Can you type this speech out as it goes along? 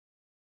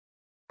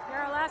You're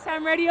our last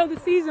time radio of the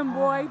season,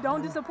 boy.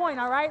 Don't disappoint,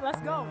 all right?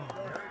 Let's go.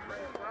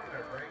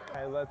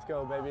 Hey, let's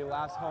go, baby.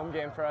 Last home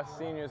game for us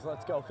seniors.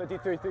 Let's go.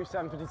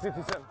 53-37,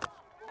 53-37.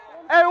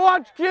 Hey,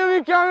 watch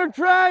QB counter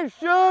Trey,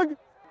 Shug.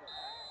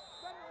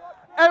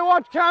 Hey,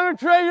 watch counter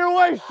Trey your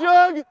way,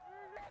 Shug.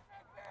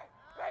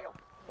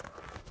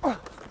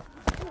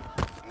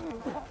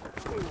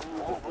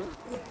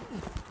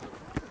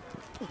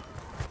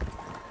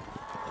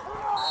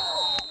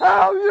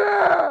 Hell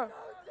yeah!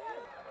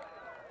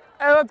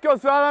 Hey, let's go,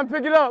 son.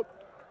 Pick it up.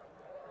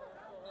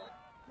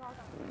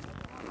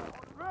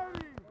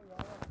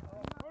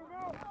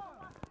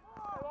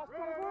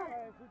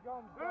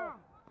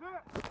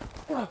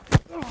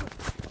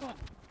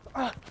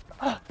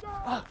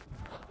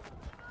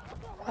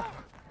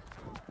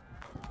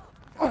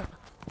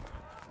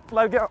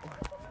 Let it go.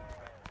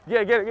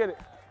 Yeah, get it, get it.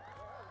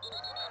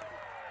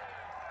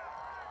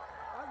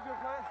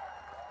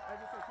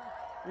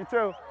 You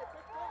too.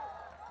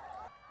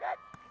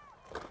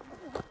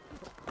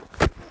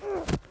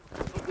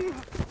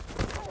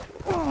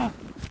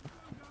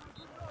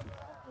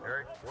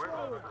 Eric,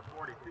 number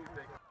 42.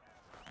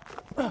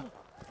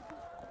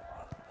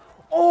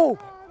 Oh,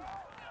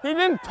 he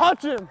didn't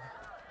touch him.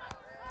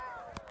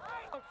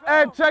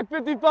 Hey, check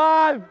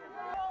 55.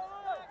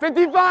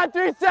 55,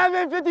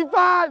 37,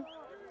 55.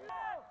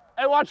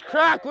 Hey, watch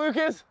crack,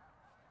 Lucas.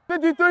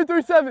 53,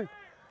 37.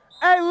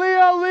 Hey,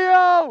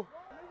 Leo.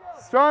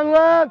 Strong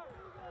left.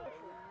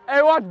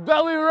 Hey, watch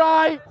belly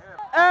right.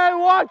 Hey,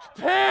 watch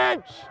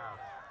pitch.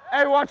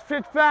 Hey, watch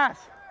pitch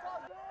fast.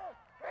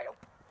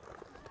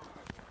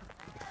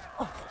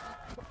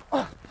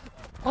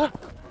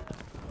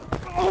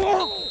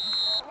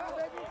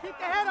 Keep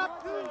the head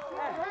up, dude.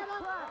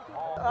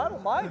 I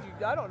don't mind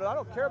you. I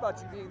don't care about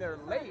you being there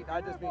late.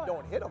 I just mean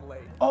don't hit him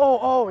late.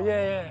 Oh,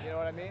 yeah. You know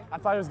what I mean? I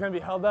thought he was going to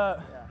be held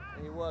up. Yeah,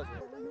 and he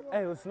wasn't.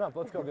 Hey, listen up.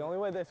 Let's go. The only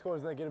way they score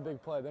is they get a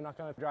big play. They're not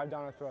going to drive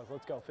down our throats.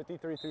 Let's go.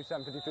 53,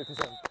 37, 53,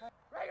 37.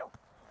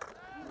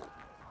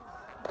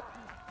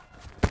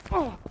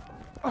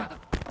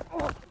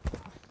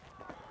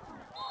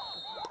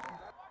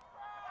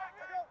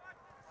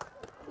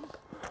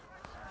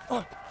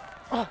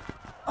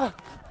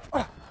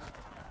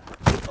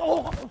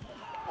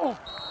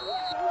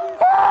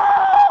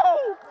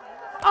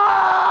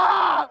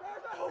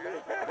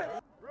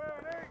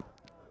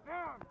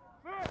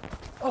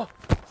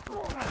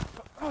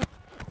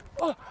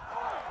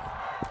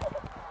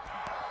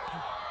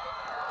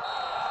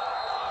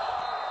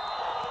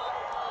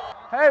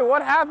 Hey,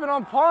 what happened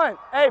on punt?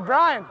 Hey,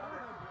 Brian,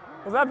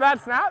 was that a bad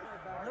snap?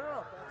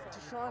 No.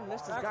 Deshaun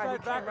missed his guy. He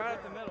came right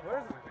at the middle.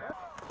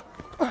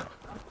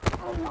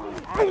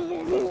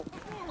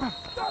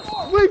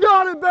 We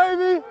got it,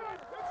 baby!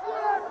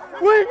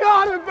 We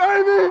got it,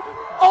 baby!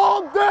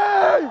 All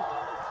day!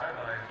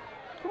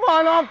 Come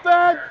on, off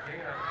that!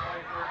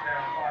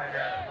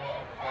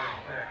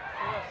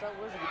 That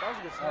was a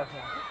good snap.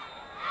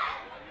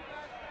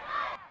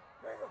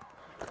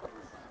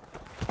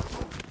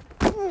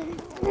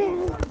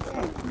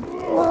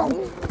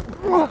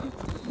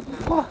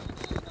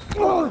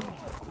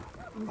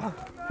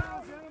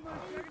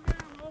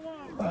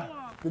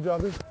 Good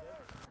job, dude.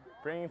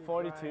 Bringing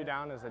 42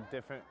 down is a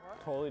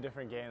totally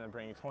different game than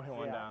bringing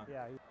 21 down.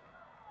 Yeah.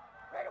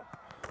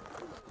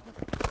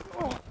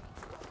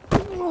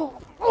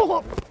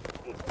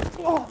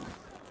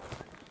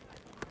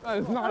 That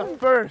is not a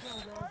first.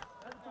 Use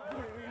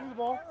the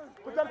ball.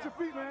 Put that at your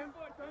feet, man.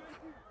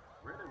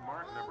 Brendan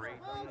Martin, number 18.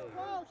 Takes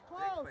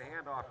the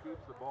handoff,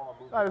 keeps the ball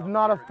moving. That is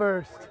not a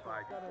first.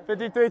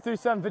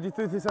 53-37,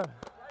 53-37.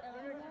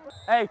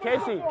 Hey,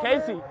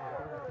 Casey.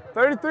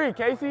 33,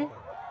 Casey.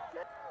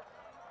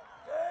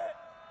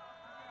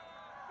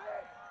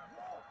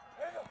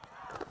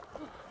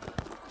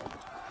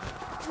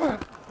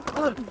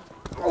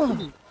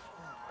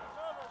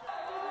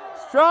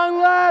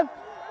 Strong left.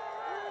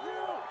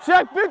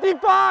 Check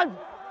 55.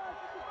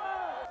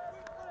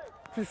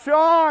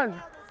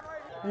 Deshaun,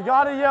 you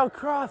gotta yell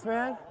cross,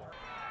 man.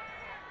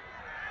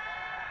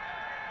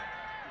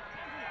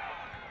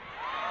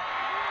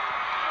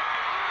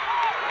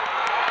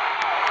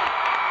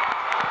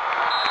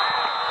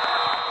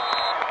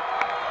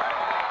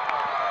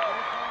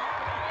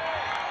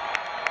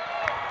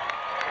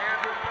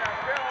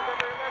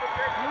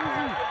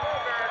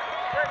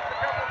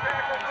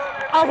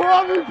 I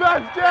love you,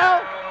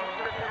 Pascal.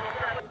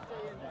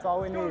 That's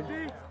all we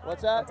need.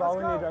 What's that? That's all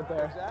we need right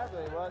there.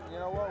 Exactly. Well, you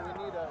know what? We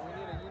need a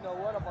you know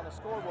what up on the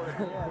scoreboard at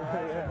the end,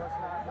 right? Yeah.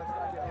 Let's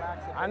not get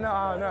lax. I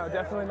know,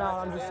 definitely not.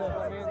 I'm just saying.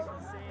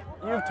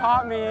 You've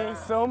taught me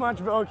so much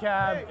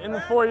vocab in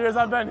the 4 years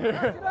I've been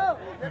here.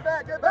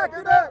 Get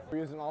back. We're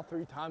using all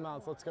 3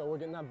 timeouts. Let's go. We're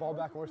getting that ball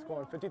back and we're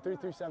scoring.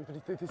 53-37,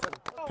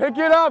 53-37. Pick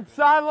it up,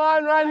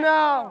 sideline right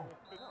now.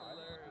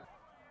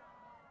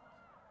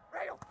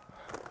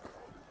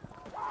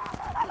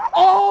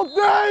 All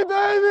day,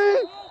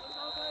 baby!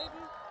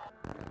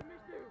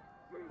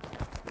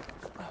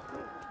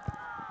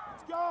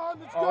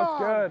 It's Oh, it's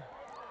good.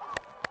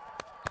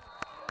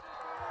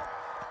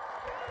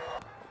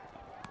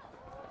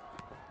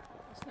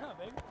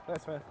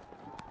 Thanks, man.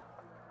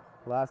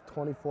 Last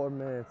 24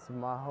 minutes of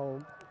my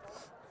home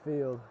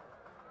field.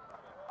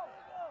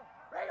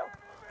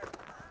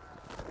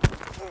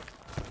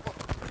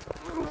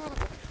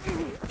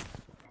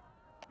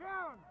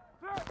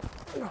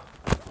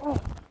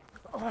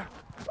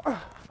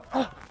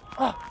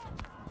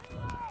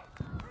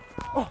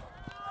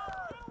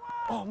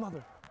 Oh,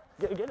 mother.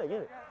 Get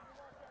it.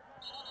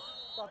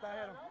 Thought that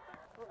hit him.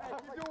 Hey,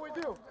 keep doing what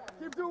we do.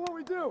 Keep doing what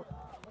we do.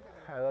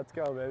 All right, let's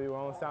go, baby. We're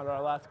almost down to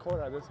our last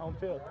quarter at this home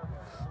field.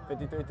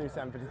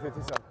 53-37,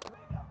 53-37.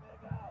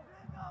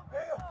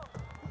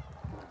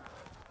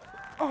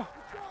 Oh!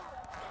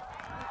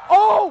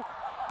 Oh!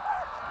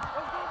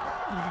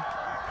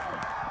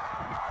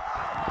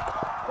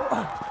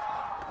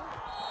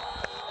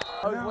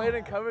 I was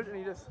waiting coverage and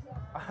he just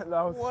That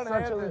was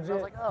such a legit. I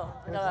was like, oh,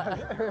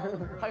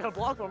 I gotta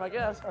block for him, I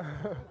guess.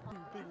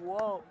 Big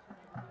whoa.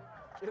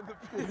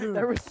 Dude,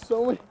 there was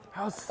so many.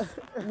 How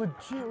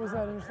legit was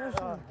that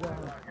interception? I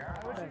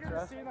wish you could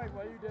have seen like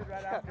what you did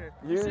right after.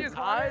 You see his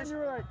eyes? You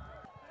were like,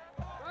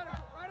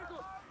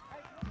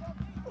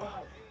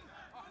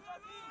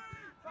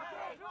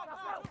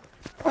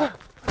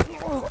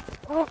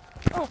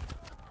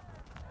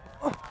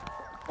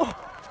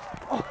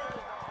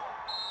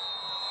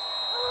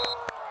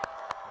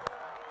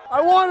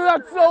 I wanted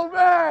that so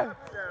bad.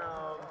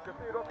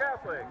 Cathedral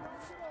Catholic.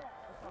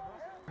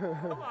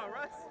 Come on,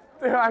 Russ.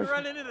 Dude,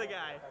 Run into the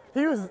guy.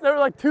 there were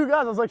like two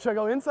guys. I was like, should I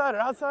go inside or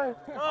outside?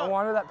 I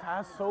wanted that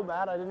pass so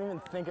bad, I didn't even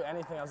think of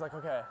anything. I was like,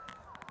 okay,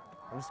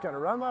 I'm just gonna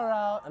run my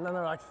route. And then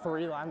there were like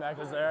three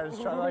linebackers there. I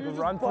just trying to like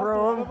run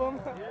through them.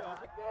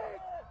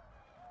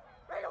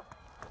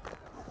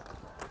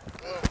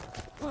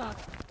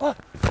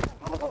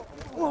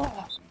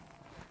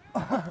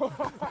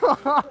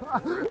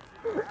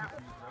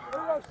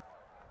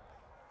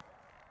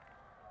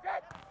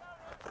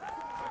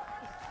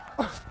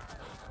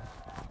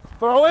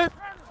 Throw it.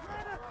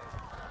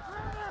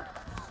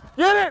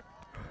 Get it.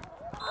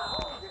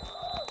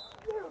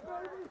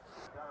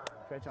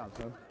 Great job,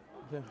 son.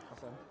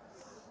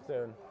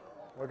 Dude,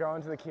 we're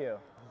going to the queue.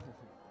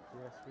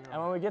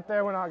 And when we get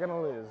there, we're not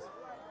gonna lose.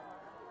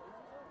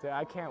 Dude,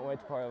 I can't wait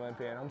to play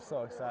Olympian. I'm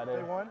so excited.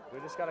 They won? We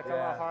just gotta come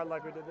out hard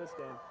like we did this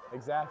game.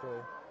 Exactly.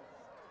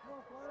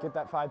 Get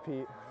that 5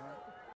 Pete.